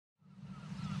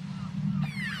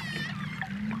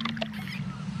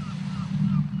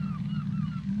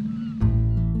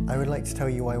would like to tell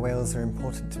you why whales are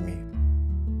important to me.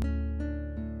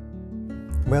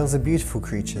 Whales are beautiful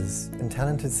creatures and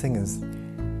talented singers.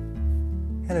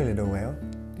 Hello, little whale.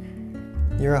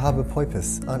 You're a harbour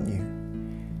porpoise, aren't you?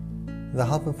 The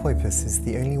harbour porpoise is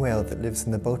the only whale that lives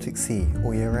in the Baltic Sea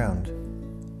all year round.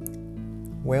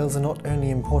 Whales are not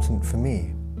only important for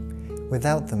me.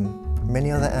 Without them, many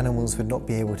other animals would not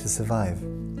be able to survive.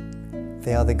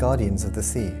 They are the guardians of the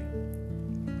sea.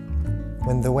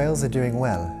 When the whales are doing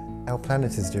well, our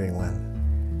planet is doing well.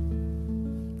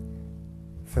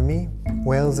 For me,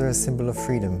 whales are a symbol of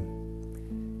freedom.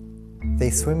 They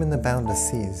swim in the boundless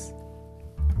seas.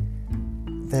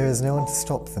 There is no one to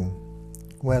stop them.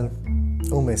 Well,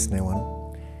 almost no one.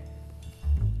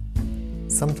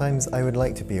 Sometimes I would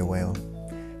like to be a whale,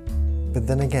 but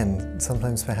then again,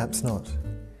 sometimes perhaps not.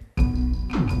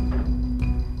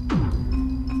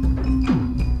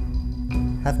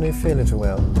 Have no fear, little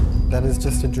whale. That is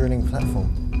just a drilling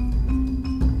platform.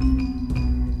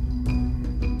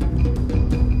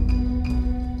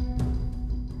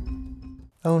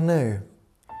 Oh no!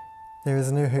 There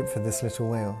is no hope for this little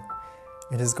whale.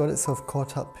 It has got itself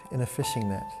caught up in a fishing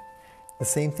net. The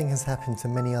same thing has happened to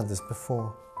many others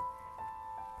before.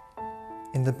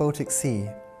 In the Baltic Sea,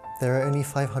 there are only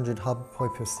 500 harbour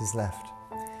porpoises left,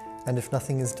 and if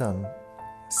nothing is done,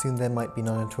 soon there might be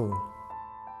none at all.